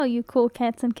Oh, you cool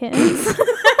cats and kittens.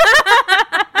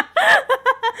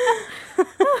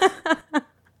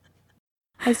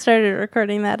 I started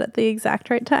recording that at the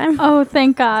exact right time. Oh,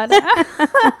 thank God.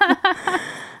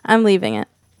 I'm leaving it.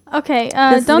 Okay,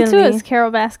 don't sue us,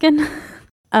 Carol Baskin.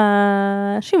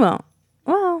 She won't.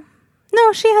 Well,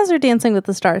 no, she has her Dancing with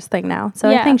the Stars thing now.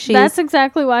 So yeah, I think that's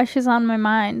exactly why she's on my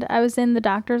mind. I was in the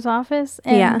doctor's office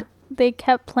and they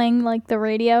kept playing like the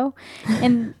radio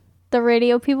and the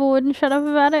radio people wouldn't shut up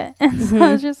about it. And so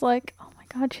I was just like, oh my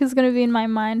God, she's going to be in my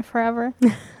mind forever.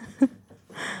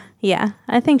 Yeah,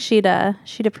 I think she'd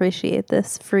appreciate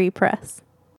this free press.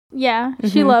 Yeah,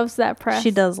 she loves that press.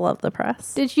 She does love the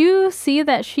press. Did you see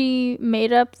that she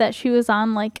made up that she was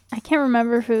on, like, I can't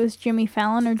remember if it was Jimmy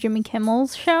Fallon or Jimmy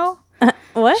Kimmel's show?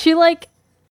 What?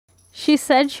 She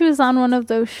said she was on one of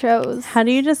those shows. How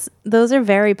do you those are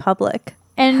very public.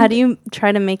 And how do you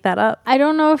try to make that up? I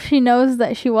don't know if she knows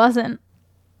that she wasn't.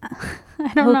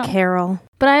 I don't know. Carol.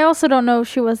 But I also don't know if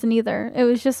she wasn't either. It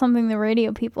was just something the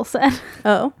radio people said.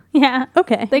 Oh. Yeah.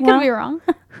 Okay. They could be wrong.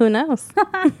 Who knows?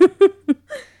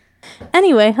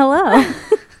 Anyway, hello.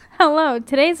 Hello.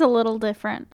 Today's a little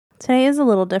different. Today is a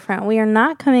little different. We are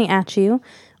not coming at you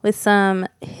with some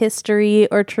history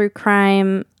or true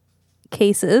crime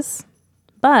cases,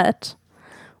 but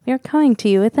we are coming to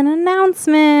you with an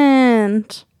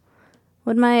announcement.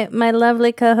 Would my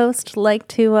lovely co-host like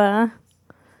to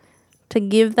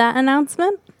give that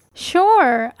announcement?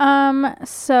 Sure.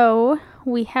 So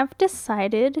we have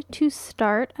decided to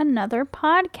start another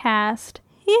podcast.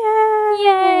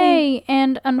 Yay!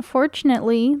 And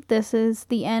unfortunately, this is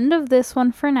the end of this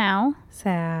one for now.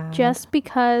 Sad. Just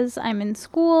because I'm in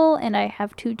school and I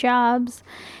have 2 jobs.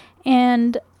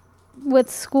 And with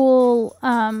school,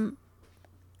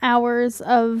 hours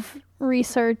of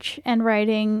research and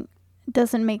writing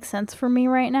doesn't make sense for me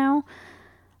right now.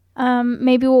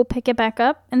 Maybe we'll pick it back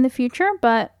up in the future,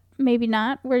 but maybe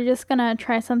not. We're just gonna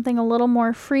try something a little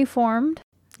more free-formed.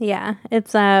 Yeah,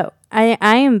 it's I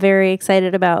am very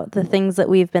excited about the things that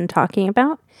we've been talking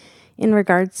about in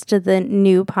regards to the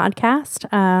new podcast.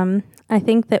 I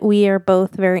think that we are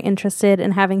both very interested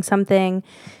in having something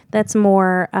that's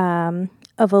more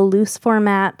of a loose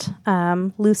format,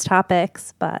 loose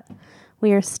topics, but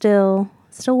we are still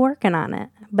working on it.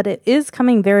 But it is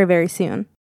coming very, very soon.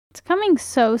 It's coming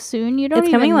so soon. You don't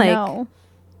even know.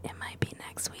 It might be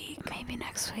next week. Maybe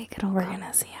next week. We're going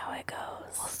to see how it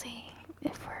goes. We'll see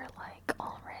if we're like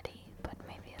all ready, but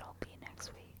maybe it'll be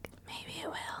next week. Maybe it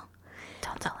will.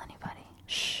 Don't tell anybody.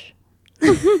 Shh.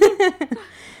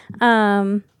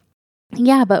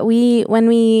 Yeah, but when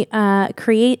we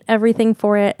create everything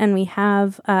for it and we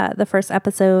have the first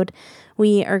episode,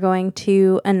 we are going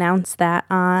to announce that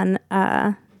on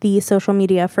the social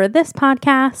media for this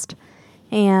podcast.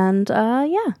 And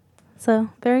yeah, so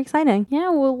very exciting.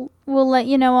 Yeah, we'll let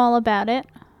you know all about it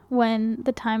when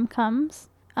the time comes.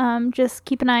 Just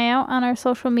keep an eye out on our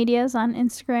social medias on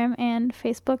Instagram and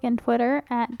Facebook and Twitter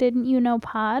at Didn't You Know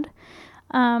Pod.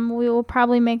 We will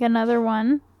probably make another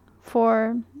one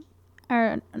for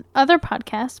our other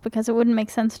podcast because it wouldn't make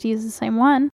sense to use the same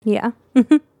one. Yeah.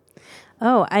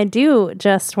 Oh, I do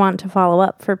just want to follow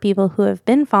up for people who have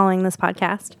been following this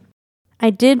podcast. I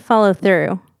did follow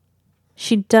through.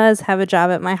 She does have a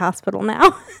job at my hospital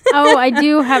now. Oh, I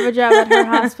do have a job at her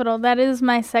hospital. That is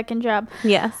my second job.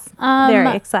 Yes.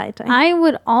 Very exciting. I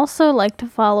would also like to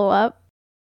follow up.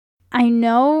 I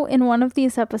know in one of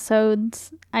these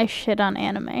episodes I shit on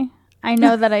anime. I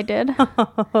know that I did.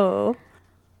 Oh.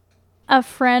 A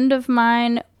friend of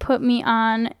mine put me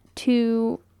on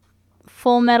to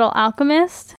Full Metal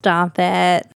Alchemist. Stop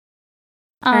it.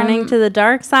 Turning to the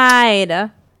dark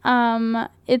side.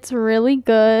 It's really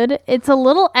good. It's a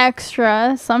little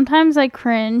extra. Sometimes I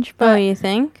cringe, but... Oh, you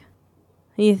think?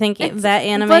 You think that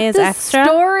anime is extra? But the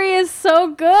story is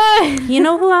so good. You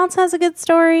know who else has a good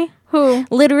story? Who?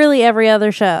 Literally every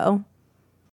other show.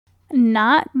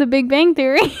 Not The Big Bang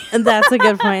Theory. That's a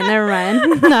good point. Never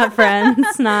mind. Not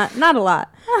Friends. Not a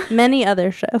lot. Many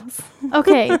other shows.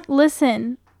 Okay,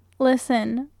 listen.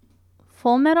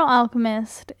 Full Metal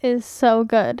Alchemist is so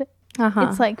good.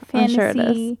 It's like fantasy, sure it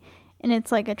is. And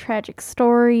it's like a tragic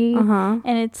story, and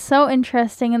it's so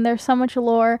interesting, and there's so much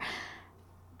lore.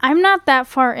 I'm not that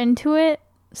far into it,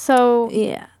 so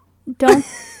yeah,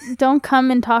 don't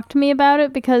come and talk to me about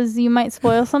it because you might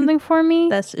spoil something for me.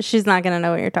 She's not gonna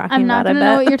know what you're talking about. I'm not gonna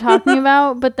know what you're talking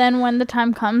about, but then when the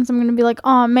time comes, I'm gonna be like,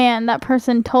 oh man, that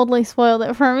person totally spoiled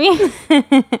it for me.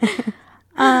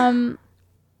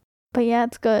 But yeah,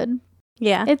 it's good.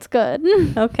 Yeah. It's good.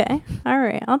 Okay. All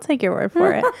right. I'll take your word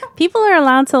for it. People are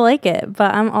allowed to like it,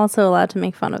 but I'm also allowed to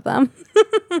make fun of them.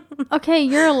 Okay,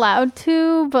 you're allowed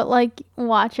to, but like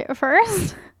watch it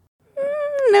first.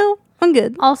 No, I'm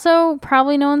good. Also,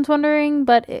 probably no one's wondering,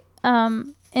 but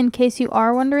in case you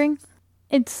are wondering,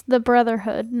 it's the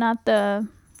Brotherhood, not the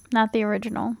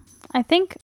original. I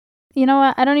think, you know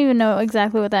what? I don't even know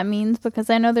exactly what that means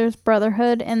because I know there's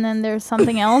Brotherhood and then there's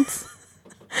something else.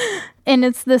 And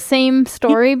it's the same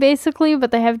story basically,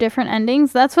 but they have different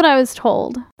endings. That's what I was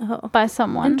told by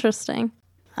someone. Interesting.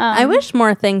 I wish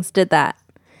more things did that.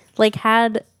 Like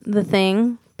had the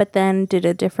thing, but then did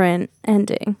a different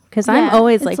ending. Because I'm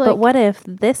always like, but what if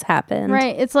this happened?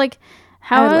 Right. It's like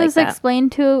how it was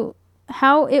explained to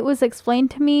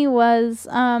me was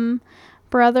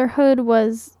Brotherhood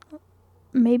was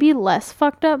maybe less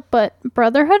fucked up, but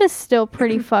Brotherhood is still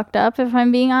pretty fucked up if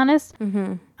I'm being honest.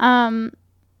 Mm-hmm.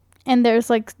 And there's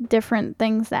like different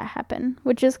things that happen,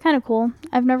 which is kind of cool.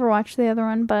 I've never watched the other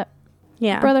one, but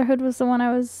yeah, Brotherhood was the one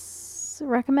I was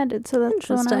recommended, so that's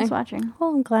the one I was watching.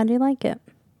 Well, I'm glad you like it.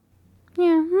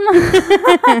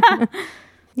 Yeah.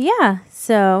 Yeah,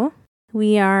 so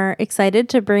we are excited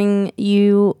to bring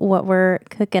you what we're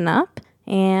cooking up,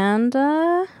 and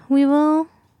we will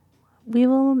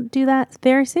do that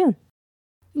very soon.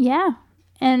 Yeah,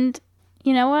 and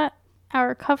you know what?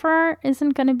 Our cover art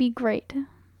isn't going to be great.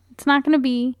 It's not going to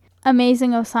be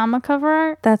amazing Osama cover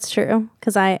art. That's true,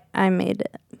 because I made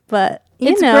it, but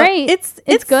it's great.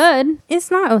 It's good.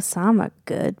 It's not Osama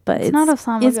good, but it's not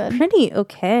Osama good. It's pretty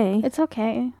okay. It's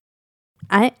okay.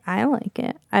 I like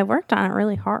it. I worked on it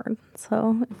really hard.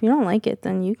 So if you don't like it,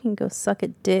 then you can go suck a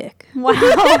dick. Wow.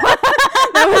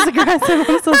 That was aggressive.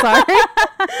 I'm so sorry.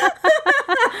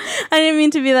 I didn't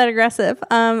mean to be that aggressive.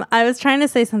 I was trying to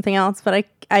say something else, but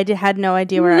I had no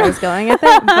idea where I was going with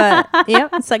it. But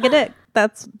yep, suck a dick.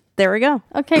 There we go.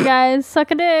 Okay, guys,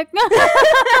 suck a dick.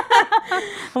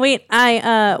 Wait,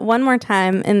 one more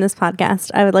time in this podcast,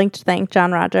 I would like to thank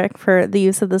John Roderick for the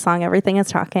use of the song Everything is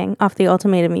Talking off the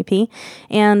Ultimatum EP.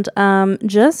 And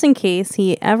just in case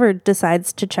he ever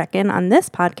decides to check in on this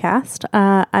podcast,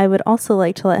 I would also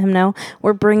like to let him know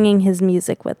we're bringing his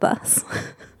music with us.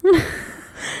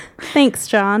 Thanks,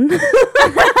 John.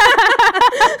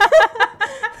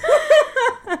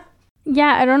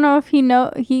 Yeah, I don't know if he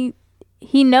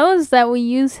knows that we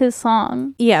use his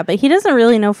song. Yeah, but he doesn't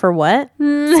really know for what.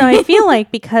 So I feel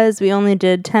like because we only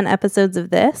did 10 episodes of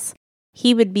this,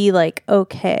 he would be like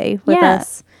okay with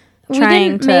us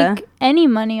trying to make any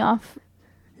money off.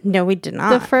 No, we did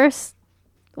not.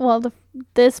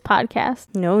 This podcast.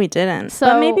 No, we didn't. So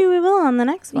but maybe we will on the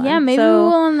next one. Yeah, maybe we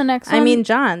will on the next one. I mean,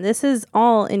 John, this is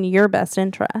all in your best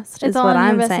interest. Is what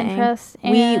I'm saying.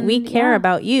 We care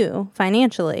about you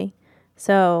financially.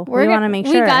 So we want to make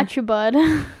sure. We got you, bud.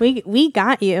 We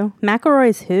got you.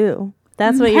 McElroy's who?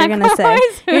 That's what you're going to say.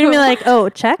 You're going to be like, oh,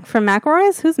 check from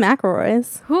McElroy's? Who's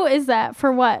McElroy's? Who is that?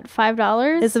 For what?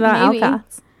 $5? It's about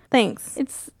Alcott's. Thanks.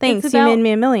 Thanks. You made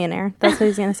me a millionaire. That's what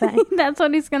he's going to say. That's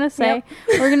what he's going to say.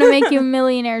 Yep. We're going to make you a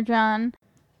millionaire, John.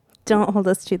 Don't hold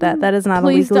us to that. That is not a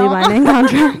legally binding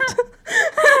contract.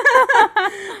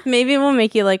 Maybe we'll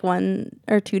make you like $1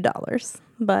 or $2.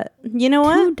 But you know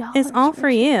what? It's all for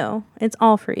you. It's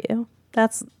all for you.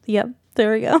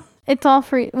 There we go. It's all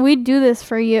for you. We do this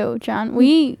for you, John.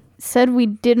 We said we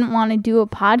didn't want to do a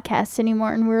podcast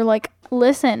anymore. And we were like,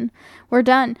 listen, we're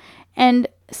done. And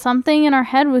something in our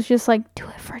head was just like, do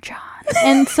it for John.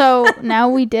 And so now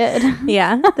we did.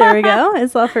 Yeah, there we go.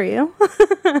 It's all for you.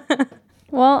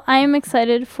 Well, I am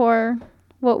excited for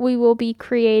what we will be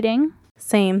creating.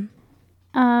 Same.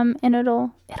 And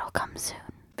it'll come soon.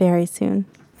 Very soon.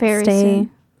 Very soon.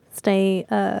 Stay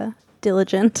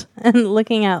diligent and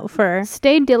looking out for...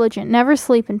 Stay diligent. Never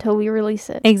sleep until we release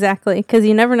it. Exactly. Because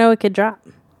you never know it could drop.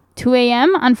 2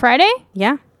 a.m. on Friday?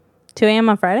 Yeah. 2 a.m.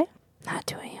 on Friday? Not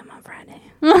 2 a.m. on Friday.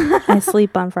 I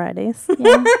sleep on Fridays.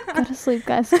 Yeah. Go to sleep,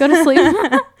 guys. Go to sleep.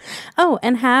 Oh,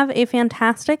 and have a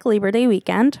fantastic Labor Day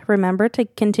weekend. Remember to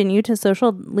continue to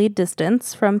socially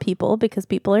distance from people because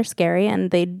people are scary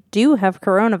and they do have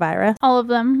coronavirus. All of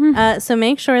them. So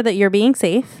make sure that you're being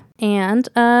safe. And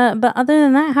but other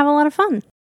than that, have a lot of fun.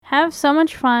 Have so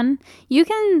much fun. You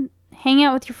can hang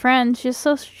out with your friends. Just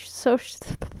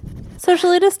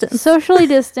socially distance. Socially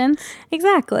distance.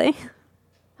 Exactly.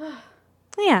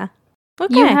 Yeah.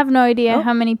 Okay. You have no idea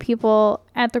how many people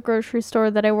at the grocery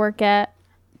store that I work at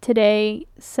today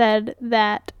said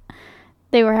that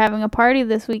They were having a party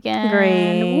this weekend.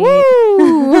 Great.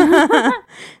 Woo!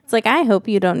 It's like, I hope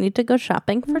you don't need to go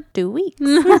shopping for 2 weeks.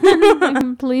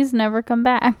 Please never come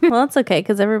back. Well, it's okay,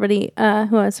 because everybody who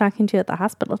I was talking to at the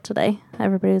hospital today,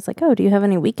 everybody was like, oh, do you have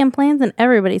any weekend plans? And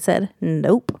everybody said,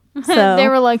 nope. So They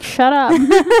were like, shut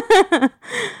up.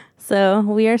 So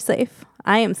we are safe.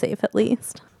 I am safe, at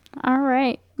least. All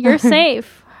right. You're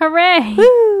safe. Hooray.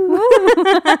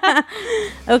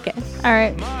 Okay. All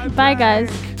right. Bye, guys.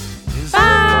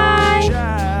 Bye.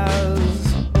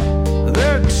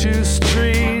 They're too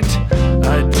street.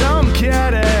 I don't